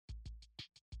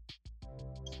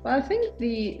Well, I think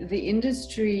the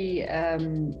industry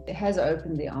has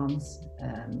opened the arms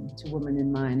to women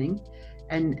in mining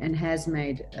and has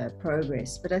made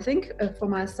progress. But I think for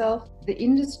myself, the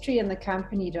industry and the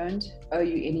company don't owe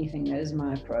you anything. That is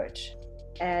my approach.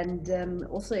 And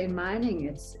also in mining,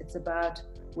 it's about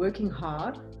working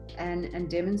hard and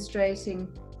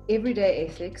demonstrating everyday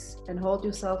ethics and hold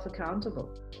yourself accountable.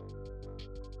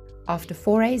 After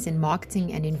forays in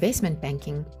marketing and investment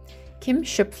banking, Kim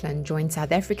Schupflin joined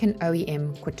South African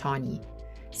OEM Khotani.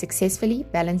 Successfully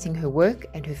balancing her work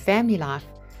and her family life,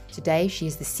 today she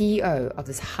is the CEO of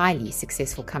this highly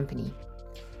successful company.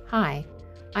 Hi,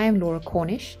 I am Laura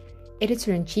Cornish,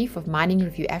 Editor-in-Chief of Mining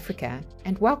Review Africa,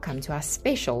 and welcome to our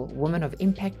special Women of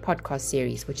Impact podcast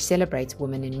series which celebrates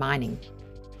women in mining.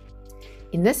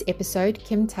 In this episode,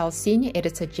 Kim tells Senior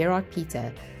Editor Gerard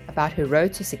Peter about her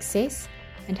road to success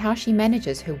and how she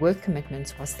manages her work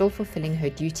commitments while still fulfilling her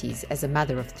duties as a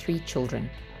mother of 3 children.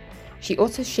 She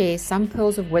also shares some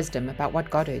pearls of wisdom about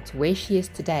what got her to where she is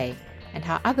today and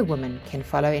how other women can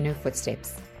follow in her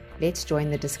footsteps. Let's join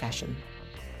the discussion.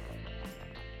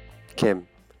 Kim,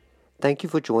 thank you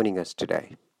for joining us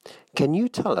today. Can you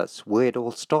tell us where it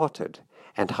all started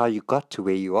and how you got to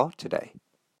where you are today?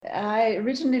 I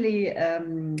originally, I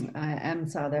am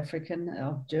South African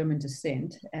of German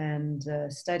descent and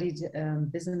studied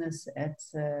business at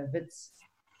Wits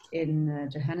in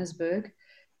Johannesburg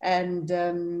and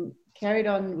carried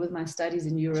on with my studies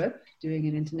in Europe, doing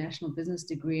an international business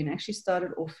degree, and actually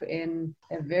started off in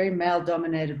a very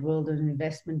male-dominated world of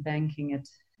investment banking at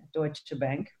Deutsche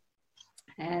Bank.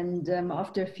 And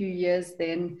after a few years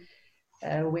then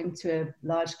went to a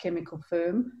large chemical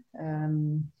firm,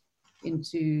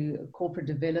 into corporate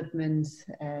development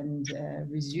and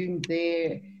resumed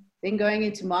there, then going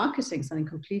into marketing, something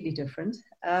completely different.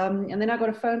 And then I got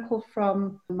a phone call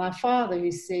from my father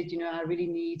who said, I really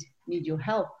need your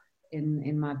help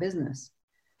in my business.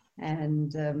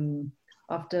 And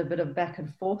after a bit of back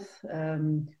and forth,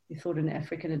 we thought an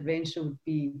African adventure would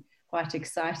be quite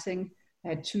exciting. I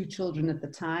had 2 children at the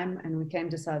time, and we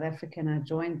came to South Africa, and I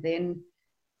joined then,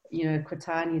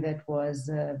 Khotani, that was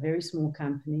a very small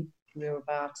company. We were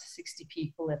about 60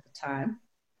 people at the time.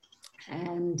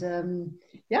 And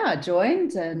I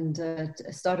joined and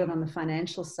started on the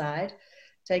financial side,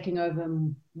 taking over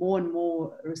more and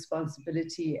more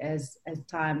responsibility as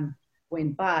time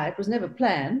went by. It was never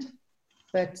planned,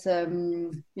 but,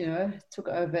 took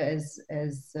over as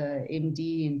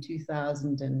MD in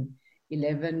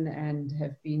 2011 and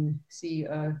have been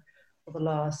CEO for the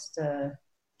last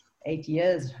 8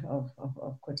 years of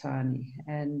Khotani,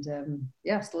 and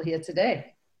still here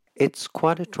today. It's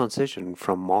quite a transition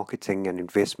from marketing and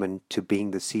investment to being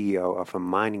the CEO of a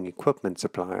mining equipment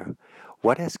supplier.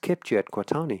 What has kept you at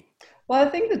Khotani? Well, I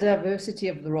think the diversity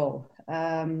of the role.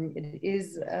 It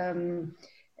is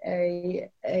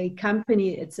a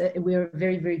company. We're a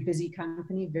very, very busy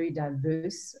company, very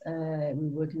diverse. We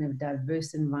work in a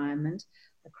diverse environment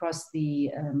across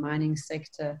the mining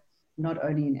sector, not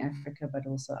only in Africa, but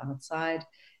also outside.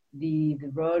 The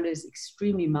role is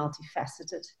extremely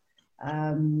multifaceted.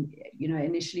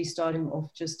 Initially starting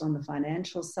off just on the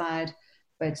financial side,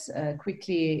 but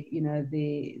quickly,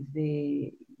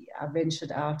 I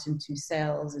ventured out into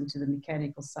sales, into the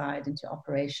mechanical side, into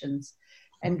operations.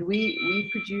 And we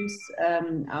produce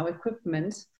our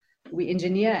equipment. We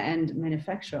engineer and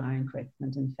manufacture our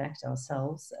equipment, in fact,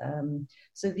 ourselves.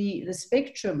 So the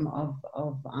spectrum of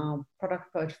our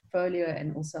product portfolio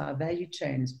and also our value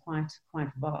chain is quite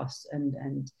vast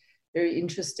and very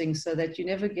interesting, so that you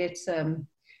never get, I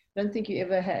don't think you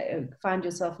ever find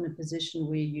yourself in a position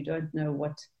where you don't know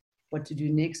what to do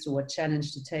next or what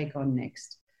challenge to take on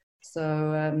next.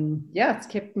 So it's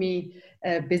kept me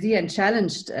busy and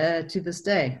challenged to this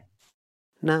day.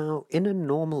 Now, in a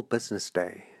normal business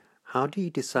day, how do you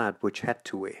decide which hat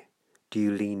to wear? Do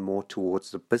you lean more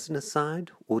towards the business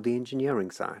side or the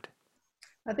engineering side?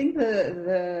 I think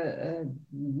the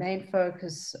main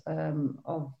focus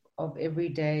of every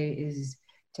day is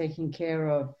taking care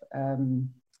of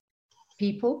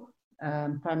people,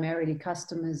 primarily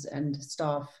customers and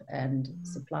staff and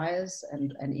suppliers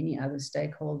and any other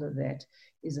stakeholder that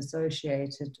is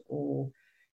associated or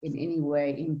in any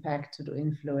way impacted or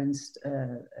influenced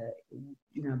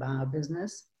by our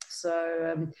business.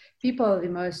 So people are the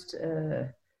most,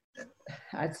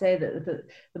 I'd say that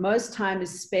the most time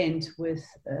is spent with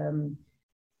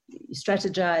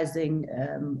strategizing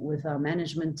with our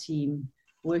management team,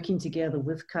 working together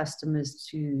with customers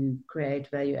to create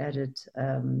value-added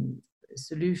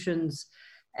solutions,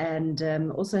 and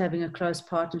also having a close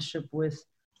partnership with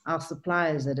our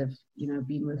suppliers that have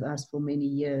been with us for many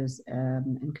years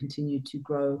and continue to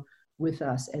grow with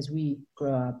us as we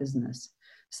grow our business.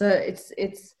 So it's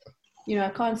I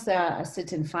can't say I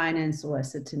sit in finance or I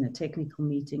sit in a technical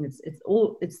meeting. It's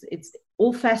all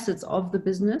facets of the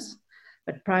business,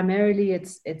 but primarily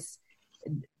it's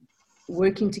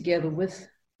working together with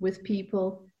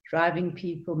people, driving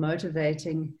people,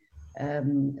 motivating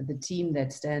the team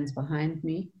that stands behind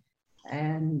me,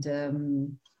 and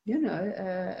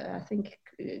I think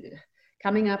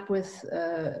coming up with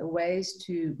ways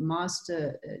to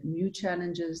master new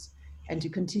challenges and to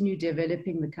continue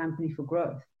developing the company for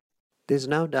growth. There's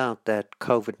no doubt that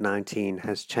COVID-19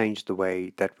 has changed the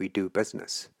way that we do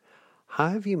business. How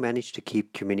have you managed to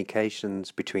keep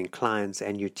communications between clients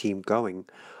and your team going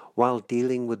while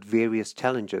dealing with various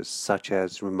challenges such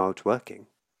as remote working?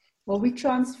 Well, we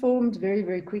transformed very,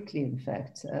 very quickly, in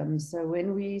fact. So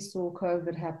when we saw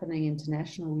COVID happening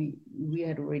international, we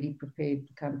had already prepared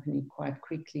the company quite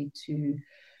quickly to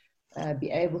be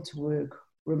able to work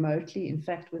remotely. In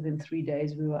fact, within 3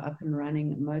 days, we were up and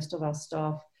running. Most of our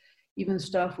staff, even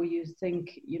staff where you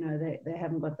think, they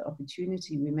haven't got the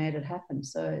opportunity, we made it happen.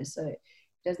 So it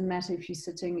doesn't matter if you're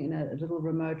sitting in a little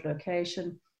remote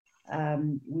location.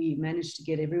 We managed to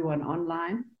get everyone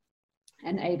online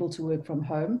and able to work from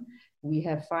home. We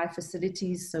have 5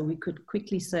 facilities, so we could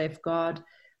quickly safeguard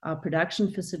our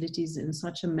production facilities in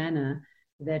such a manner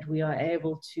that we are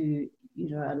able to,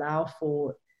 allow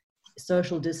for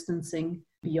social distancing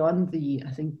beyond the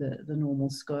normal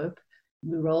scope.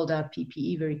 We rolled out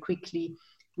PPE very quickly.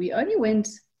 We only went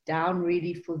down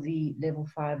really for the level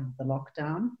 5 of the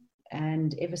lockdown.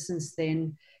 And ever since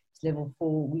then, it's level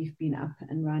 4, we've been up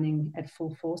and running at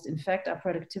full force. In fact, our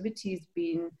productivity has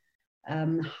been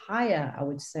higher, I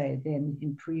would say, than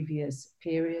in previous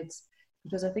periods,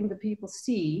 because I think the people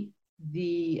see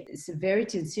the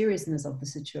severity and seriousness of the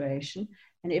situation,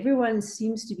 and everyone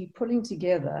seems to be pulling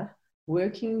together,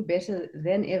 working better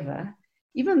than ever.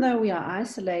 Even though we are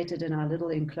isolated in our little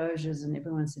enclosures and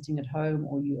everyone's sitting at home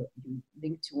or you're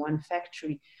linked to one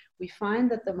factory, we find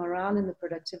that the morale and the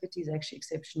productivity is actually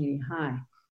exceptionally high.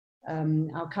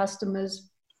 Our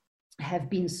customers have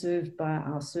been served by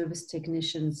our service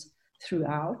technicians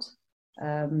throughout.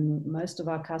 Most of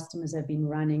our customers have been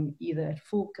running either at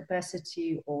full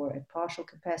capacity or at partial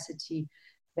capacity.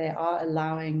 They are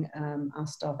allowing our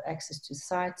staff access to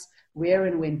sites where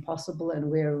and when possible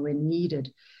and where and when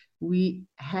needed. We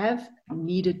have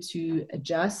needed to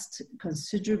adjust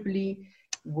considerably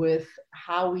with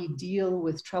how we deal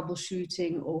with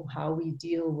troubleshooting or how we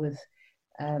deal with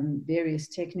various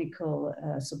technical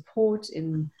support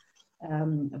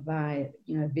by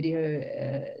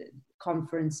video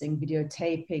conferencing,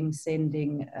 videotaping,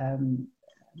 sending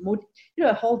more,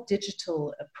 a whole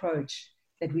digital approach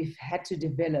that we've had to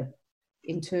develop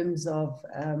in terms of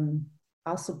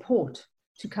our support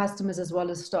to customers as well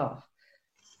as staff.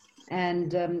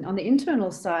 And on the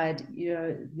internal side,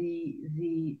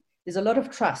 there's a lot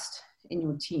of trust in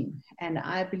your team. And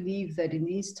I believe that in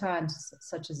these times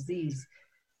such as these,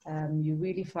 you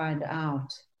really find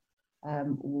out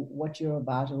what you're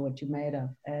about or what you're made of.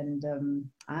 And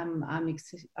I'm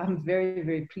very,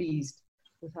 very pleased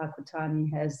with how Kotani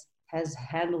has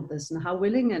handled this and how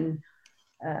willing and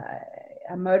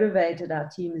motivated our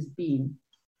team has been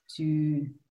to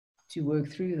work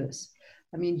through this.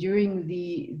 I mean, during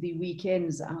the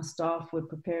weekends, our staff were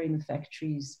preparing the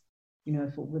factories,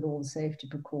 with all the safety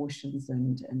precautions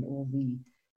and all the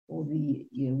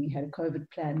we had a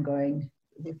COVID plan going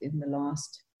within the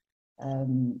last,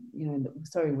 within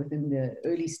the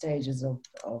early stages of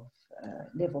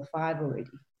level 5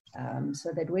 already,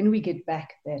 so that when we get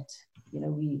back, that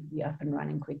we up and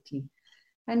running quickly.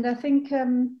 And I think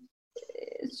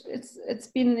it's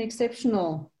been an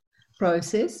exceptional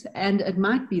process, and it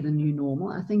might be the new normal.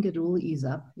 I think it will ease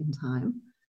up in time,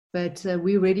 but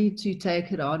we're ready to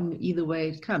take it on either way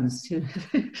it comes.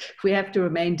 If we have to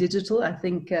remain digital, I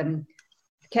think it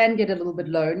can get a little bit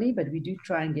lonely, but we do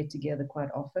try and get together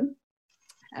quite often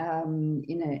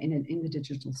in the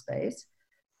digital space.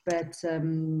 But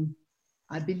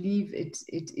I believe it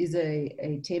is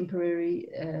a temporary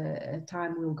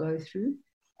time we'll go through,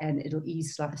 and it'll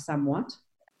ease somewhat.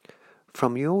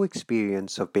 From your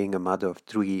experience of being a mother of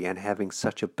 3 and having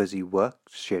such a busy work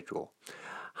schedule,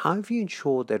 how have you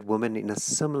ensured that women in a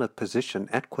similar position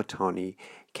at Kotani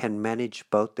can manage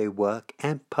both their work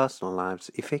and personal lives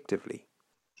effectively?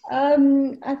 I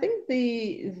think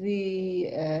the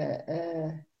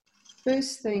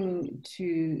first thing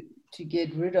to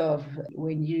get rid of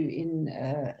when you're in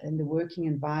the working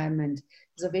environment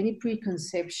is of any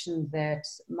preconception that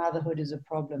motherhood is a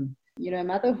problem.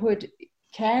 Motherhood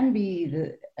can be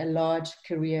a large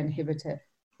career inhibitor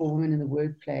for women in the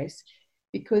workplace,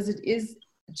 because it is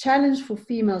challenge for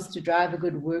females to drive a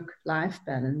good work-life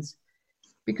balance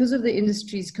because of the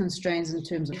industry's constraints in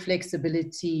terms of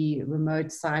flexibility,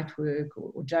 remote site work,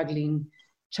 or juggling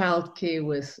childcare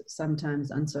with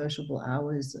sometimes unsociable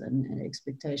hours and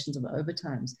expectations of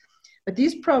overtimes. But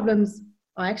these problems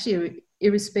are actually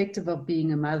irrespective of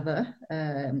being a mother.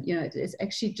 It's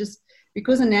actually just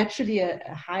because naturally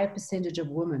a higher percentage of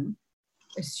women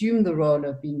assume the role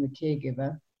of being the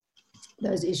caregiver.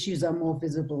 Those issues are more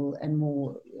visible and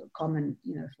more common,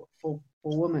 for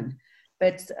women.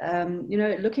 But,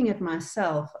 looking at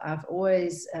myself, I've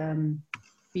always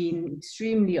been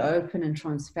extremely open and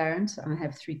transparent. I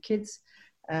have 3 kids.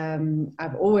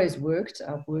 I've always worked.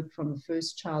 I've worked from the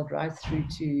first child right through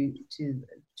to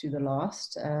the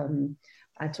last.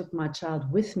 I took my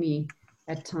child with me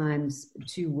at times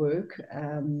to work,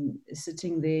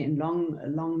 sitting there in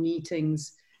long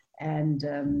meetings and,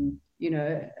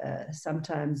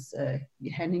 sometimes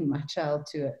handing my child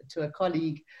to a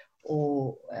colleague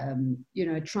or,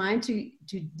 trying to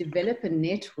develop a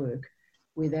network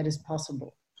where that is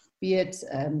possible. Be it,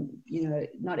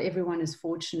 not everyone is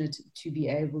fortunate to be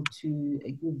able to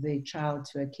give their child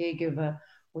to a caregiver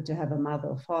or to have a mother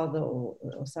or father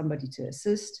or somebody to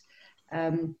assist.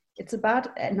 It's about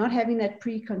not having that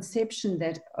preconception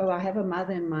that, I have a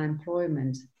mother in my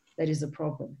employment, that is a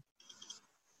problem.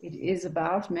 It is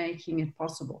about making it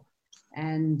possible.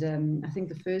 And I think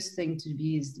the first thing to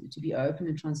be is to be open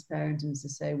and transparent and to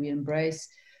say we embrace,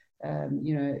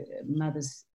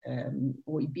 mothers,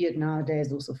 or be it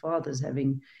nowadays also fathers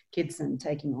having kids and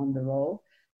taking on the role,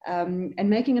 and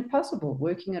making it possible,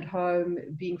 working at home,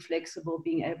 being flexible,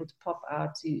 being able to pop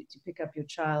out to pick up your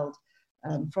child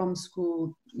from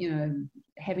school,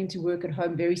 having to work at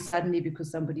home very suddenly because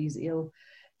somebody is ill.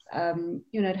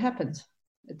 It happens.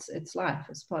 It's life.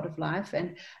 It's part of life.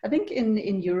 And I think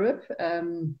in Europe,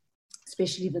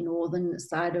 especially the northern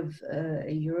side of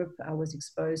Europe, I was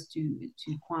exposed to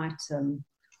quite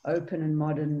open and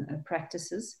modern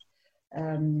practices,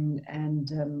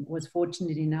 and was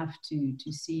fortunate enough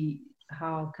to see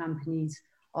how companies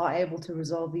are able to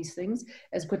resolve these things.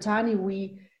 As Kwatani,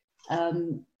 we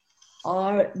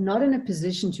are not in a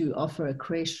position to offer a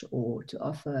creche or to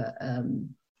offer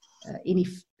any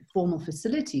formal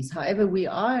facilities. However, we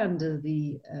are under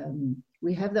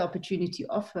we have the opportunity to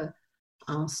offer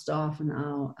our staff and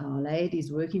our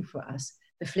ladies working for us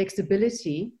the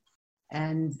flexibility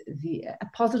and a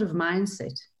positive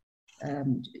mindset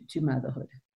to motherhood.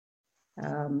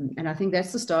 And I think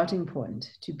that's the starting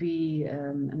point, to be,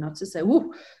 and not to say,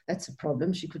 whoa, that's a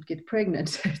problem, she could get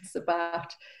pregnant. It's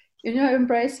about,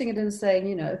 embracing it and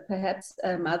saying, perhaps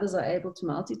mothers are able to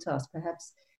multitask,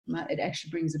 perhaps it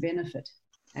actually brings a benefit,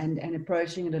 and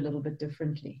approaching it a little bit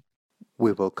differently.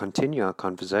 We will continue our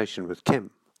conversation with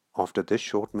Kim after this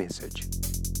short message.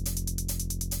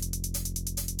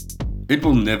 It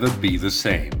will never be the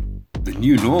same. The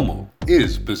new normal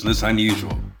is business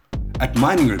unusual. At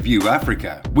Mining Review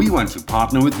Africa, we want to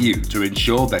partner with you to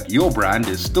ensure that your brand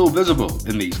is still visible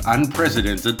in these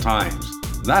unprecedented times.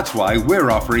 That's why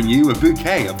we're offering you a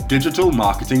bouquet of digital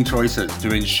marketing choices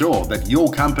to ensure that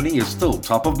your company is still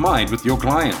top of mind with your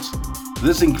clients.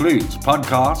 This includes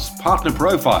podcasts, partner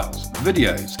profiles,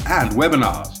 videos, and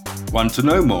webinars. Want to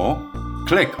know more?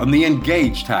 Click on the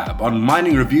Engage tab on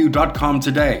miningreview.com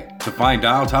today to find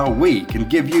out how we can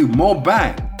give you more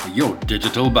bang for your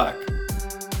digital buck.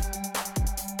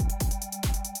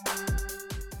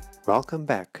 Welcome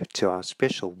back to our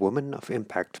special Women of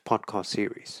Impact podcast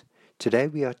series. Today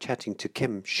we are chatting to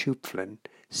Kim Schupflin,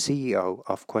 CEO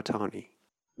of Kwatani.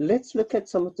 Let's look at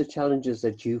some of the challenges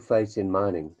that you face in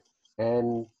mining,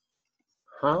 and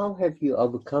how have you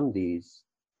overcome these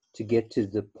to get to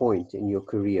the point in your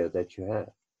career that you have?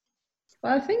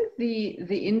 Well, I think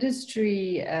the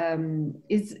industry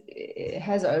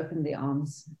has opened the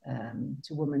arms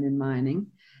to women in mining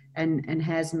and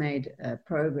has made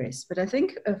progress. But I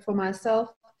think for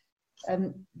myself,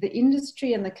 the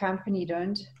industry and the company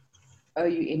don't owe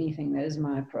you anything. That is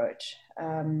my approach.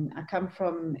 I come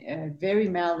from a very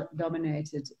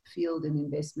male-dominated field in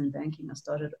investment banking. I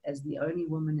started as the only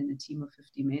woman in a team of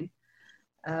 50 men.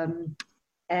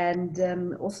 And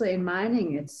also in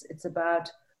mining, it's about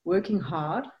working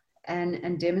hard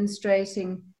and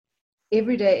demonstrating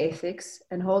everyday ethics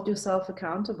and hold yourself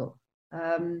accountable.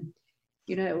 I've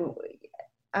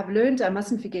learned I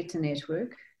mustn't forget to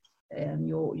network.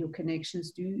 Your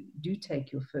connections do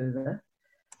take you further.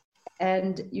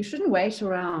 And you shouldn't wait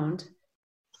around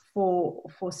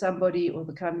for somebody or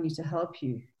the company to help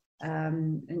you,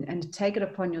 and take it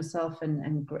upon yourself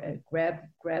and grab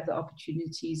the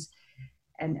opportunities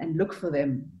and look for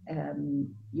them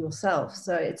yourself.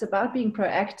 So it's about being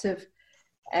proactive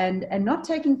and not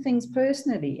taking things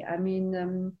personally. I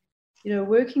mean,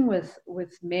 working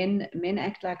with men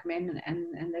act like men,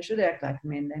 and they should act like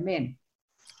men. They're men.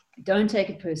 Don't take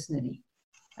it personally.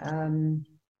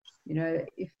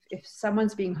 If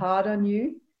someone's being hard on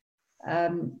you,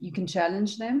 you can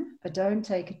challenge them, but don't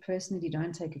take it personally.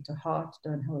 Don't take it to heart.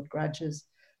 Don't hold grudges.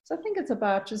 So I think it's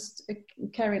about just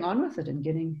carrying on with it and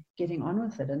getting on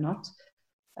with it, and not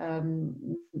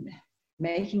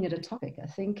making it a topic. I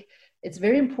think it's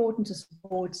very important to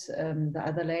support the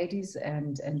other ladies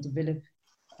and develop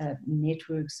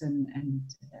networks and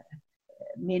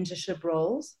mentorship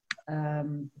roles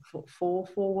for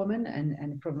women,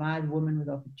 and provide women with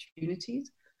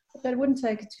opportunities. But that wouldn't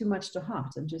take it too much to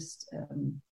heart, and just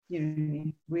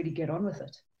really get on with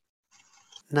it.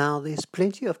 Now, there's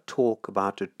plenty of talk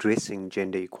about addressing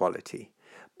gender equality,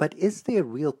 but is there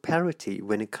real parity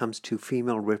when it comes to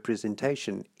female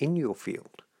representation in your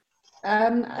field?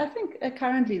 I think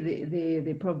currently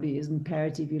there probably isn't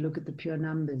parity if you look at the pure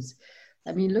numbers.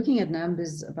 I mean, looking at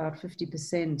numbers, about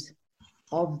 50%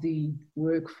 of the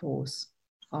workforce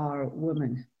are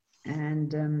women,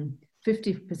 and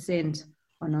 50%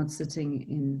 are not sitting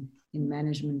in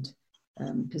management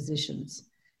positions.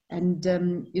 And, a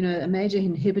major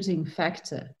inhibiting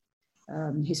factor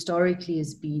historically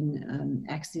has been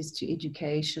access to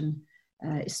education.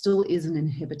 It still is an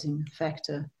inhibiting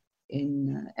factor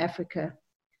in Africa.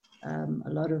 A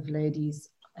lot of ladies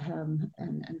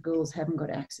and girls haven't got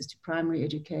access to primary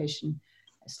education.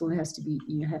 It still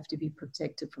you have to be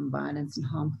protected from violence and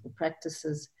harmful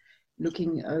practices.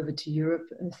 Looking over to Europe,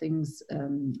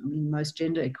 most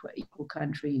gender equal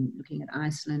country, looking at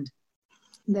Iceland,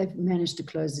 they've managed to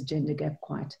close the gender gap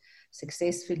quite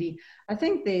successfully. I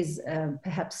think there's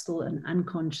perhaps still an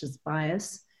unconscious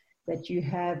bias that you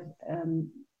have,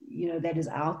 that is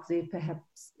out there,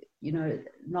 perhaps,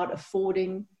 not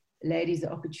affording ladies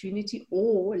the opportunity,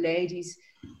 or ladies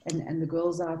and the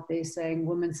girls out there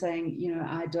women saying,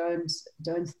 I don't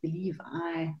believe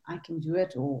I can do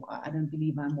it, or I don't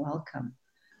believe I'm welcome.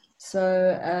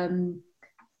 So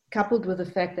coupled with the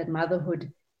fact that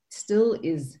motherhood still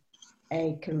is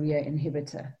a career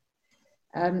inhibitor.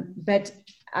 But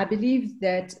I believe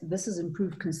that this has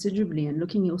improved considerably, and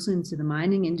looking also into the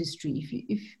mining industry,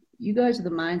 if you go to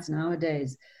the mines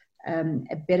nowadays,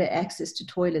 a better access to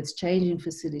toilets, changing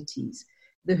facilities,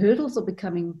 the hurdles are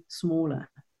becoming smaller.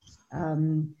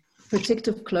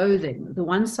 Protective clothing, the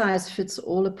one size fits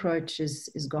all approach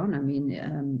is gone. I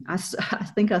mean, I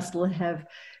think I still have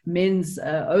men's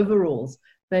overalls,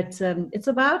 but it's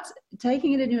about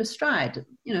taking it in your stride,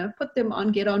 put them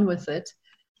on, get on with it.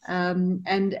 And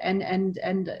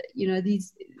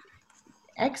these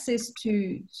access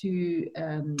to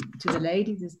the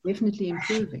ladies is definitely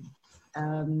improving.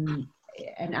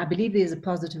 And I believe there's a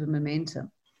positive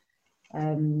momentum.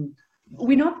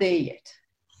 We're not there yet,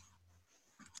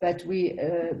 but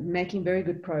we're making very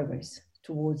good progress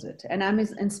towards it. And I'm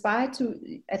inspired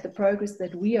at the progress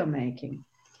that we are making,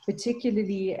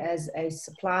 particularly as a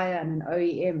supplier and an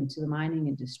OEM to the mining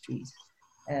industries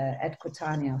at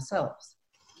Kotani ourselves.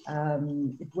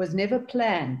 It was never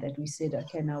planned that we said,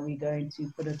 okay, now we're going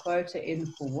to put a quota in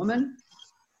for women.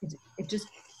 It just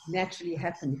naturally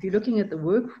happened. If you're looking at the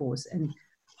workforce and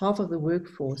half of the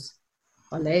workforce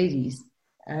are ladies,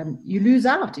 you lose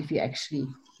out if you actually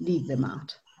leave them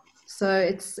out. So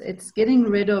it's getting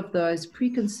rid of those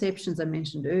preconceptions I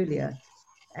mentioned earlier,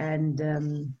 and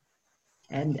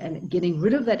getting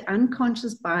rid of that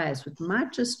unconscious bias, which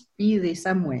might just be there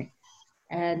somewhere,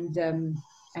 and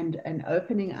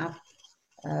opening up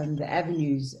the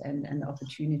avenues and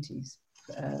opportunities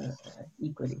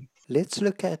equally. Let's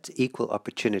look at equal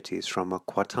opportunities from a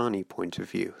Kotani point of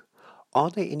view. Are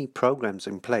there any programs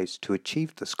in place to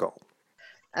achieve this goal?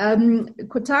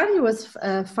 Kotani was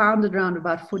founded around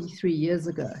about 43 years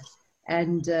ago,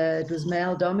 and it was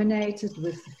male-dominated,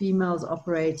 with females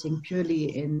operating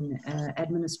purely in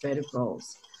administrative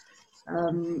roles.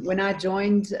 When I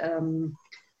joined,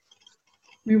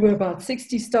 we were about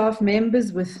 60 staff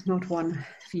members, with not one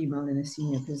female in a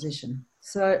senior position.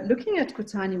 So looking at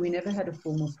Kotani, we never had a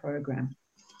formal program.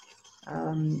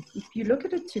 If you look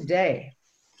at it today,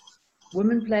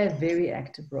 women play a very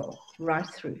active role right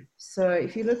through. So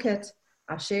if you look at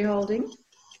our shareholding,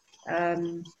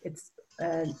 it's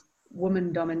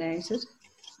woman dominated.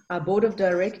 Our board of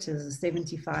directors is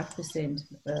 75%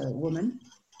 women,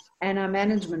 and our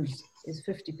management is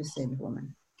 50%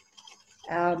 women.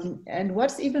 And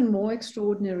what's even more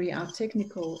extraordinary, our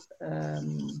technical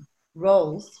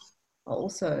roles are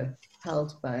also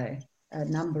held by a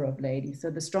number of ladies. So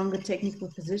the stronger technical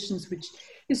positions, which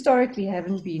historically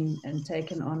haven't been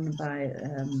taken on by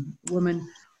women,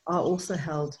 are also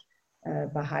held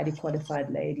by highly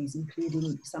qualified ladies,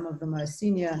 including some of the most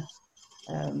senior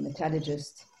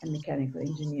metallurgists and mechanical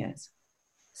engineers.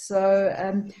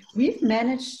 So we've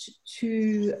managed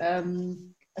to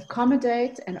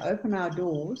accommodate and open our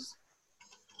doors,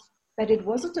 but it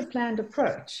wasn't a planned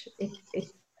approach.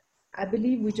 I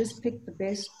believe we just picked the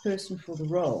best person for the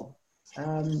role.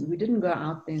 We didn't go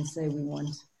out there and say we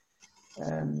want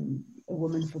a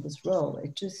woman for this role.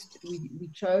 We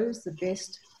chose the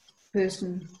best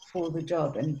person for the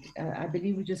job, and I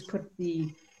believe we just put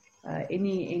any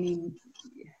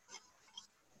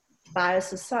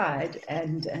bias aside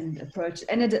and approach,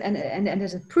 and it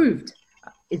has proved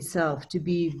itself to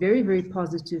be very, very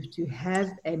positive to have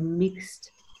a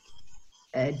mixed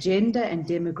gender and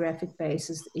demographic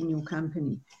basis in your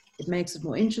company. It makes it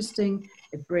more interesting.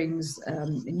 It brings a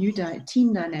new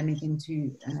team dynamic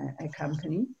into a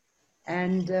company,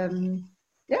 and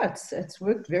it's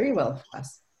worked very well for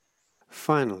us.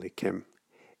 Finally, Kim,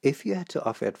 if you had to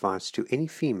offer advice to any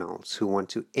females who want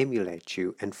to emulate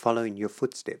you and follow in your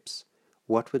footsteps,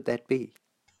 what would that be?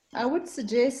 I would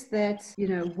suggest that,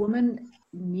 women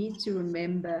need to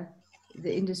remember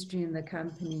the industry and the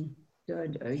company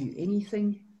don't owe you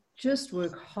anything. Just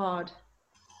work hard,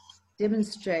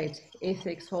 demonstrate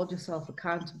ethics, hold yourself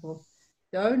accountable.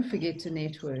 Don't forget to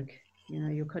network.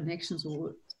 Your connections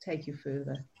will take you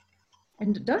further.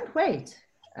 And don't wait.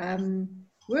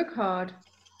 Work hard.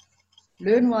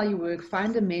 Learn while you work.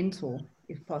 Find a mentor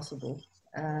if possible.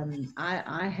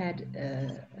 I had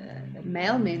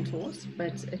male mentors,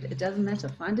 but it doesn't matter.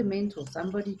 Find a mentor,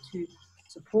 somebody to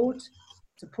support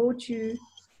you,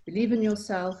 believe in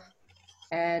yourself,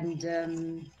 and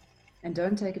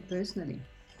don't take it personally.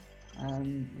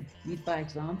 Lead by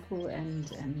example and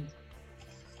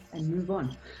move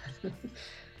on.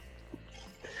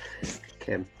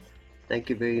 Kim, thank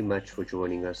you very much for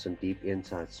joining us on Deep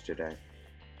Insights today.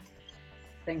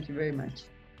 Thank you very much.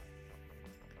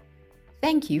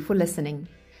 Thank you for listening.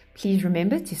 Please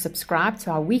remember to subscribe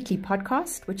to our weekly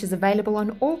podcast, which is available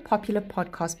on all popular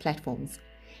podcast platforms.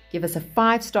 Give us a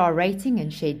 5-star rating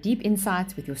and share deep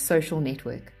insights with your social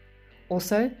network.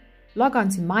 Also, log on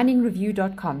to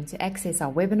miningreview.com to access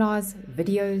our webinars,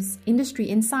 videos, industry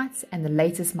insights, and the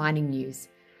latest mining news.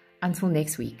 Until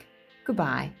next week,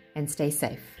 goodbye and stay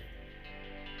safe.